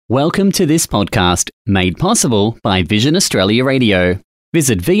Welcome to this podcast, made possible by Vision Australia Radio.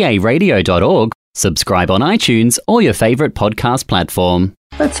 Visit varadio.org, subscribe on iTunes or your favourite podcast platform.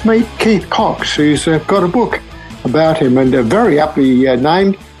 Let's meet Keith Cox, who's got a book about him, and very aptly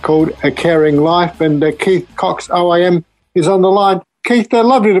named, called A Caring Life. And Keith Cox, OAM, is on the line. Keith,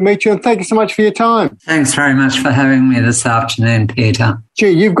 lovely to meet you, and thank you so much for your time. Thanks very much for having me this afternoon, Peter.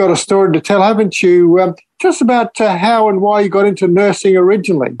 Gee, you've got a story to tell, haven't you? Tell us about how and why you got into nursing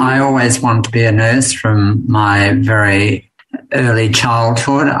originally. I always wanted to be a nurse from my very early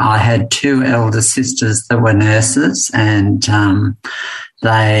childhood. I had two elder sisters that were nurses, and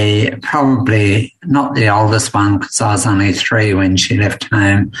they probably, not the oldest one because I was only 3 when she left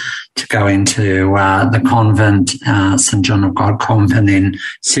home to go into the convent, St John of God convent in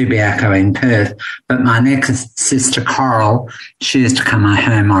Subiaco in Perth. But my next sister, Coral, she used to come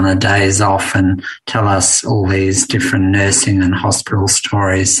home on her days off and tell us all these different nursing and hospital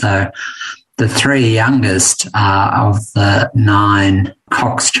stories. So the 3 youngest of the 9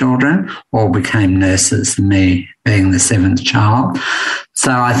 Cox children all became nurses, me being the 7th child.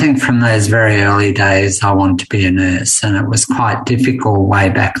 So I think from those very early days I wanted to be a nurse, and it was quite difficult way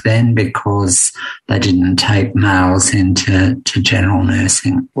back then because they didn't take males into general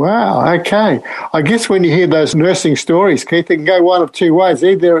nursing. Wow, okay. I guess when you hear those nursing stories, Keith, it can go one of 2 ways.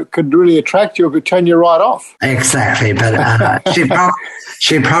 Either it could really attract you or it could turn you right off. Exactly, but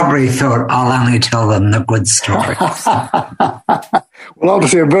she probably thought, I'll only tell them the good stories. Well,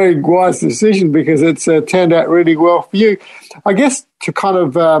 obviously a very wise decision because it's turned out really well for you. I guess to kind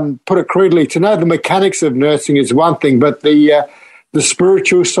of put it crudely, to know the mechanics of nursing is one thing, but the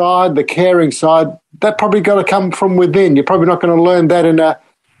spiritual side, the caring side, that probably got to come from within. You're probably not going to learn that in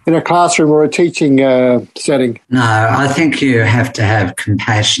a classroom or a teaching setting. No, I think you have to have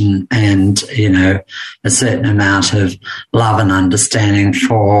compassion and, a certain amount of love and understanding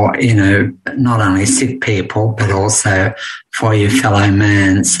for, not only sick people, but also for your fellow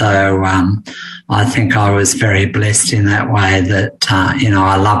man. So I think I was very blessed in that way that,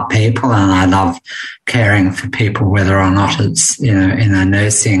 I love people and I love caring for people, whether or not it's, in a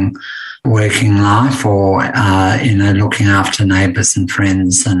nursing working life or, looking after neighbours and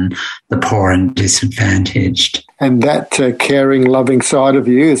friends and the poor and disadvantaged. And that caring, loving side of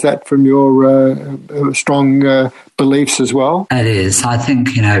you, is that from your strong beliefs as well? It is. I think,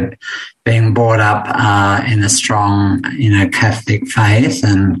 being brought up in a strong, Catholic faith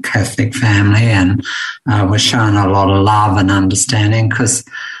and Catholic family, and was shown a lot of love and understanding because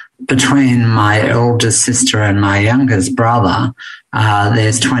between my eldest sister and my youngest brother,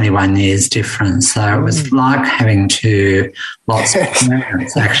 there's 21 years difference. So it was like having lots of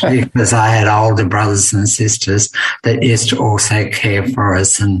parents, actually, because I had older brothers and sisters that used to also care for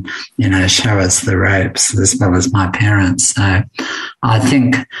us and, show us the ropes as well as my parents. So I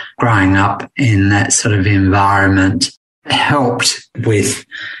think growing up in that sort of environment helped with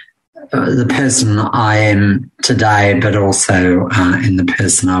the person I am today, but also in the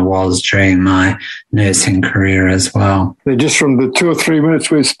person I was during my nursing career as well. Just from the 2 or 3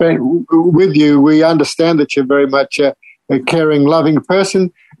 minutes we've spent with you, we understand that you're very much a caring, loving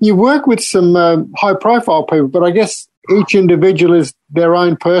person. You work with some high-profile people, but I guess each individual is their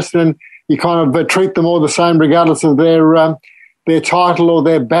own person, and you kind of treat them all the same regardless of their title or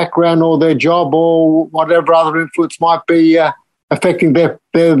their background or their job or whatever other influence might be affecting their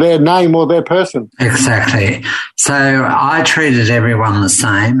name or their person. Exactly. So I treated everyone the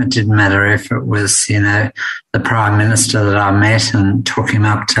same. It didn't matter if it was, the Prime Minister that I met and took him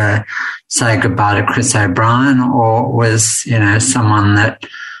up to say goodbye to Chris O'Brien, or was, someone that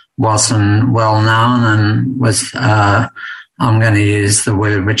wasn't well known and was, I'm going to use the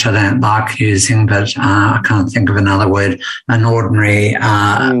word which I don't like using, but I can't think of another word, an ordinary,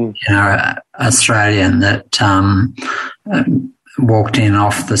 Australian that walked in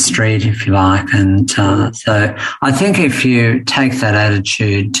off the street, if you like. And so I think if you take that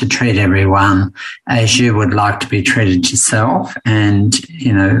attitude to treat everyone as you would like to be treated yourself, and,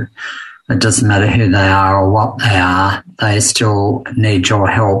 it doesn't matter who they are or what they are, they still need your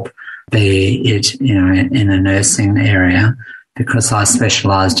help, be it, in a nursing area, because I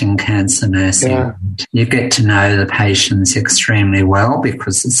specialised in cancer nursing. Yeah. You get to know the patients extremely well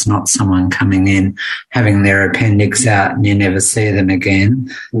because it's not someone coming in having their appendix out and you never see them again.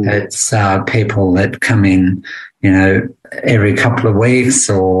 It's people that come in, every couple of weeks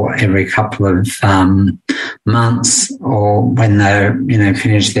or every couple of months, or when they,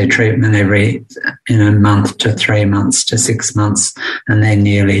 finish their treatment every, month to 3 months to 6 months, and then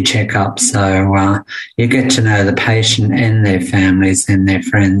yearly checkup. So you get to know the patient and their families and their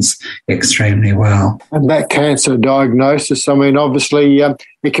friends extremely well. And that cancer diagnosis, I mean, obviously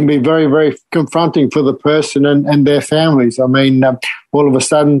it can be very, very confronting for the person and their families. I mean, all of a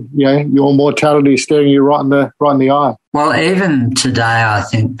sudden, your mortality is staring you right in the eye. Well, even today, I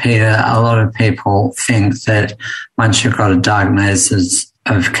think, Peter, a lot of people think that once you've got a diagnosis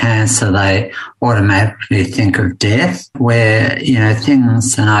of cancer, they automatically think of death, where,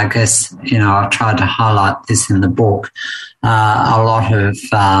 things, and I guess, I've tried to highlight this in the book, a lot of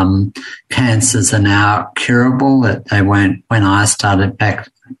cancers are now curable that they weren't when I started back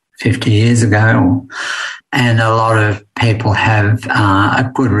 50 years ago. And a lot of people have a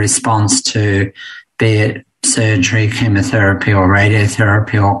good response to, be it surgery, chemotherapy or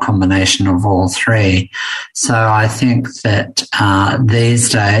radiotherapy, or a combination of all three. So I think that these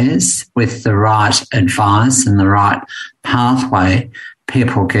days, with the right advice and the right pathway,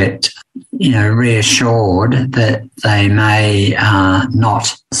 people get, reassured that they may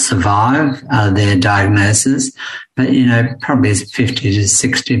not survive their diagnosis, but, probably 50 to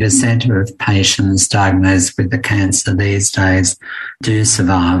 60% of patients diagnosed with the cancer these days do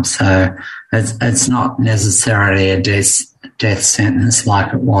survive. So it's not necessarily a death sentence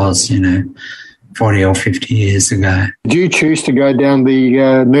like it was, 40 or 50 years ago. Did you choose to go down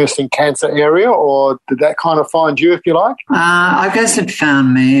the nursing cancer area, or did that kind of find you, if you like? I guess it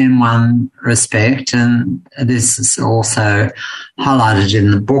found me in one respect, and this is also highlighted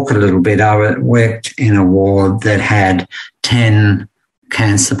in the book a little bit. I worked in a ward that had 10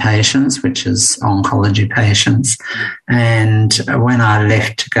 cancer patients, which is oncology patients. And when I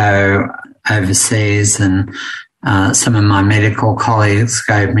left to go overseas, and some of my medical colleagues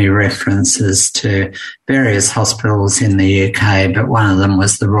gave me references to various hospitals in the UK, but one of them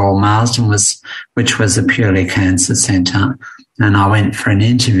was the Royal Marsden, which was a purely cancer centre. And I went for an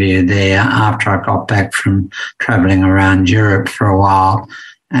interview there after I got back from travelling around Europe for a while.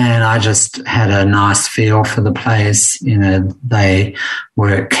 And I just had a nice feel for the place. They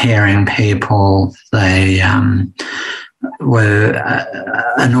were caring people. They were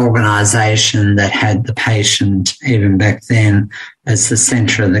an organisation that had the patient, even back then, as the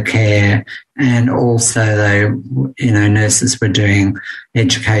centre of the care. And also nurses were doing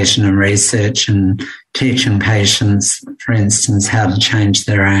education and research and teaching patients, for instance, how to change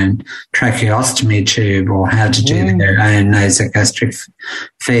their own tracheostomy tube or how to do their own nasogastric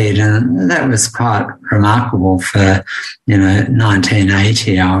feed. And that was quite remarkable for,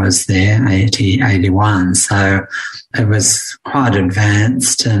 1980. I was there, 81. So it was quite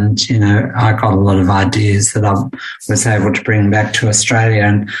advanced, and, I got a lot of ideas that I was able to bring back to Australia.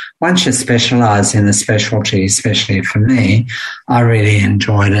 And once you specialise in a specialty, especially for me, I really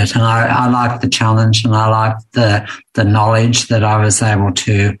enjoyed it. And I liked the challenge, and I liked the knowledge that I was able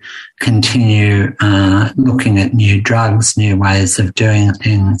to continue looking at new drugs, new ways of doing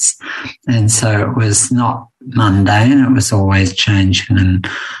things. And so it was not mundane, it was always changing, and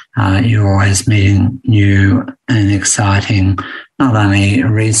you're always meeting new and exciting, not only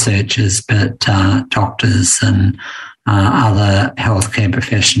researchers, but doctors and other healthcare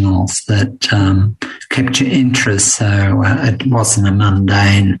professionals that kept your interest. So it wasn't a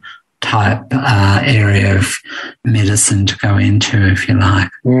mundane type area of medicine to go into, if you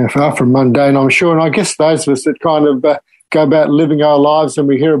like. Yeah, far from mundane, I'm sure. And I guess those of us that kind of go about living our lives, and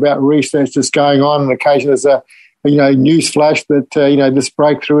we hear about research that's going on, and occasionally there's a news flash that this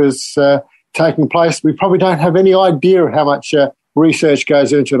breakthrough is taking place. We probably don't have any idea of how much research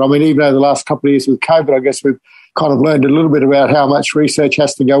goes into it. I mean, even over the last couple of years with COVID, I guess we've kind of learned a little bit about how much research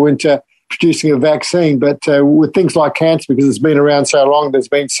has to go into producing a vaccine. But with things like cancer, because it's been around so long, there's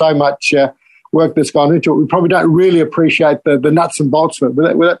been so much work that's gone into it, we probably don't really appreciate the nuts and bolts of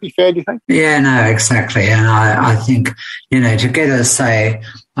it. Would that be fair, do you think? Yeah, no, exactly. And I think, to get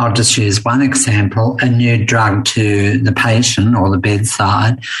I'll just use one example, a new drug to the patient or the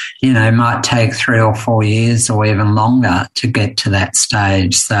bedside, might take 3 or 4 years or even longer to get to that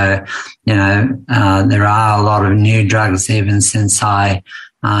stage. So, there are a lot of new drugs, even since I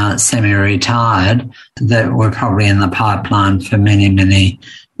semi-retired, that were probably in the pipeline for many, many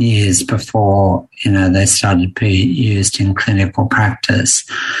years before, they started to be used in clinical practice.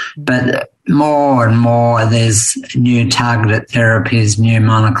 But more and more, there's new targeted therapies, new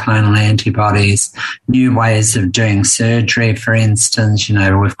monoclonal antibodies, new ways of doing surgery. For instance,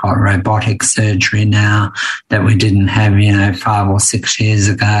 we've got robotic surgery now that we didn't have, 5 or 6 years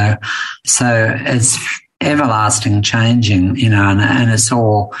ago. So it's everlasting changing, and it's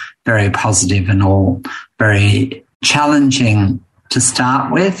all very positive and all very challenging to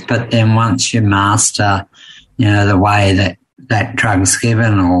start with. But then once you master, the way that drug's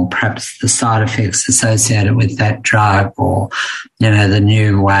given, or perhaps the side effects associated with that drug, or, the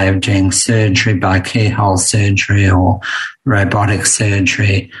new way of doing surgery by keyhole surgery or robotic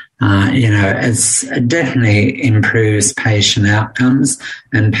surgery, it definitely improves patient outcomes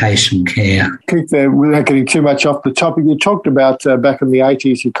and patient care. Keith, without getting too much off the topic, you talked about back in the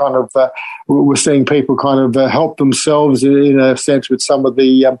 80s, you kind of were seeing people kind of help themselves in a sense with some of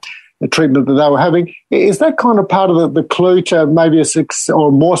the treatment that they were having. Is that kind of part of the clue to maybe a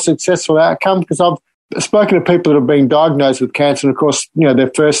more successful outcome? Because I've spoken to people that have been diagnosed with cancer, and of course, their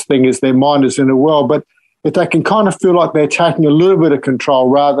first thing is their mind is in a whirl, but if they can kind of feel like they're taking a little bit of control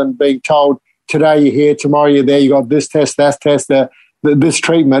rather than being told, today you're here, tomorrow you're there, you got this test, that test, this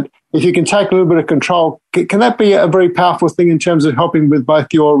treatment. If you can take a little bit of control, can that be a very powerful thing in terms of helping with both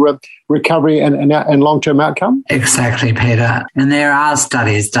your recovery and long-term outcome? Exactly, Peter. And there are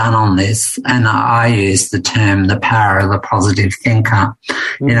studies done on this, and I use the term the power of the positive thinker.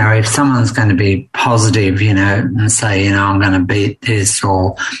 If someone's going to be positive, and say, I'm going to beat this,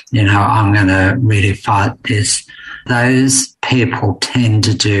 or, I'm going to really fight this, those people tend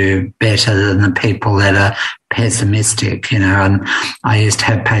to do better than the people that are pessimistic, and I used to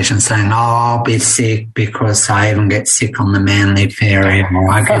have patients saying, I'll be sick because I even get sick on the Manly Ferry, or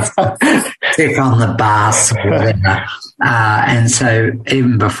I get sick on the bus, or whatever. And so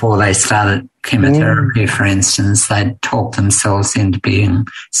even before they started chemotherapy, for instance, they'd talk themselves into being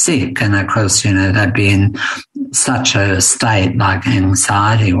sick. And of course, they'd be in such a state, like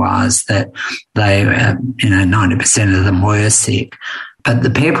anxiety-wise, that they, 90% of them were sick. But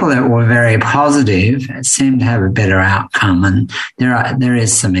the people that were very positive seemed to have a better outcome, and there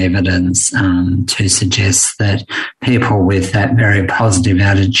is some evidence to suggest that people with that very positive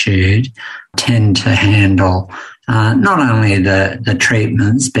attitude tend to handle not only the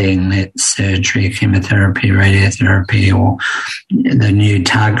treatments, being that surgery, chemotherapy, radiotherapy, or the new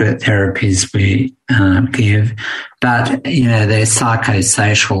targeted therapies we give, but, they're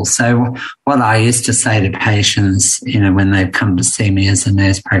psychosocial. So what I used to say to patients, when they've come to see me as a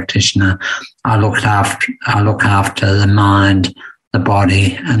nurse practitioner, I look after the mind, the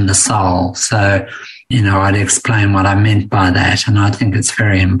body, and the soul. So, I'd explain what I meant by that. And I think it's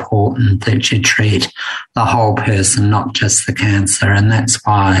very important that you treat the whole person, not just the cancer. And that's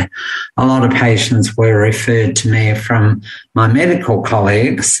why a lot of patients were referred to me from my medical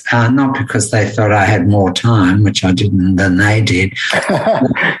colleagues, not because they thought I had more time, which I didn't, than they did,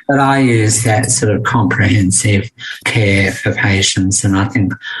 but I use that sort of comprehensive care for patients. And I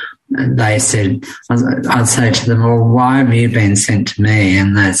think they said, I'd say to them, well, why have you been sent to me?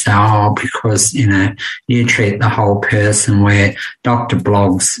 And they'd say, because, you treat the whole person, where Dr.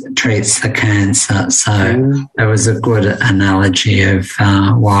 Bloggs treats the cancer. So there was a good analogy of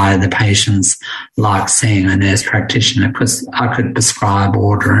why the patients like seeing a nurse practitioner, because I could prescribe,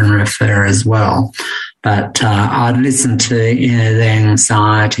 order and refer as well. But I'd listen to, their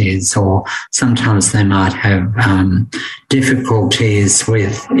anxieties, or sometimes they might have difficulties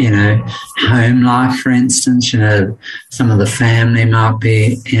with, home life, for instance. Some of the family might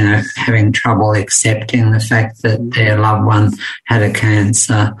be, having trouble accepting the fact that their loved one had a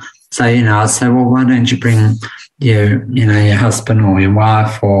cancer. So, I'd say, well, why don't you bring your husband or your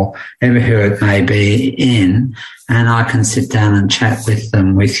wife or who it may be in, and I can sit down and chat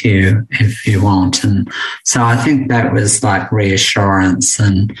with you if you want. And so I think that was like reassurance,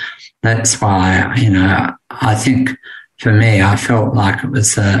 and that's why, I think for me, I felt like it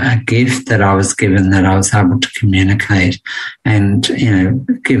was a gift that I was given, that I was able to communicate and,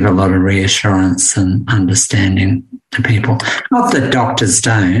 give a lot of reassurance and understanding to people. Not that doctors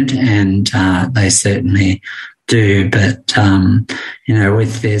don't, and they certainly do, but,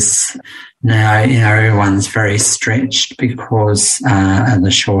 with this now, everyone's very stretched because of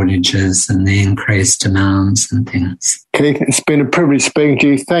the shortages and the increased demands and things. Keith, it's been a privilege speaking to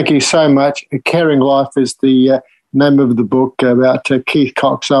you. Thank you so much. A Caring Life is the name of the book about Keith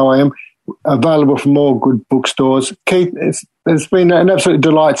Cox, OAM, available from all good bookstores. Keith, it's been an absolute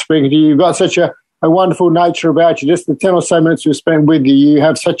delight speaking to you. You've got such a wonderful nature about you. Just the 10 or so minutes we've spent with you, you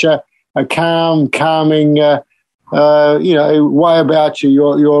have such a calming way about you.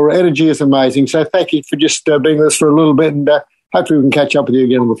 Your energy is amazing. So thank you for just being with us for a little bit, and hopefully we can catch up with you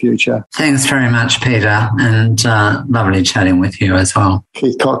again in the future. Thanks very much, Peter, and lovely chatting with you as well.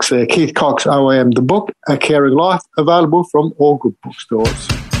 Keith Cox there. Keith Cox, OAM, the book, A Caring Life, available from all good bookstores.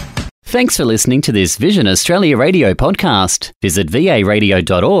 Thanks for listening to this Vision Australia Radio podcast. Visit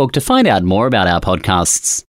varadio.org to find out more about our podcasts.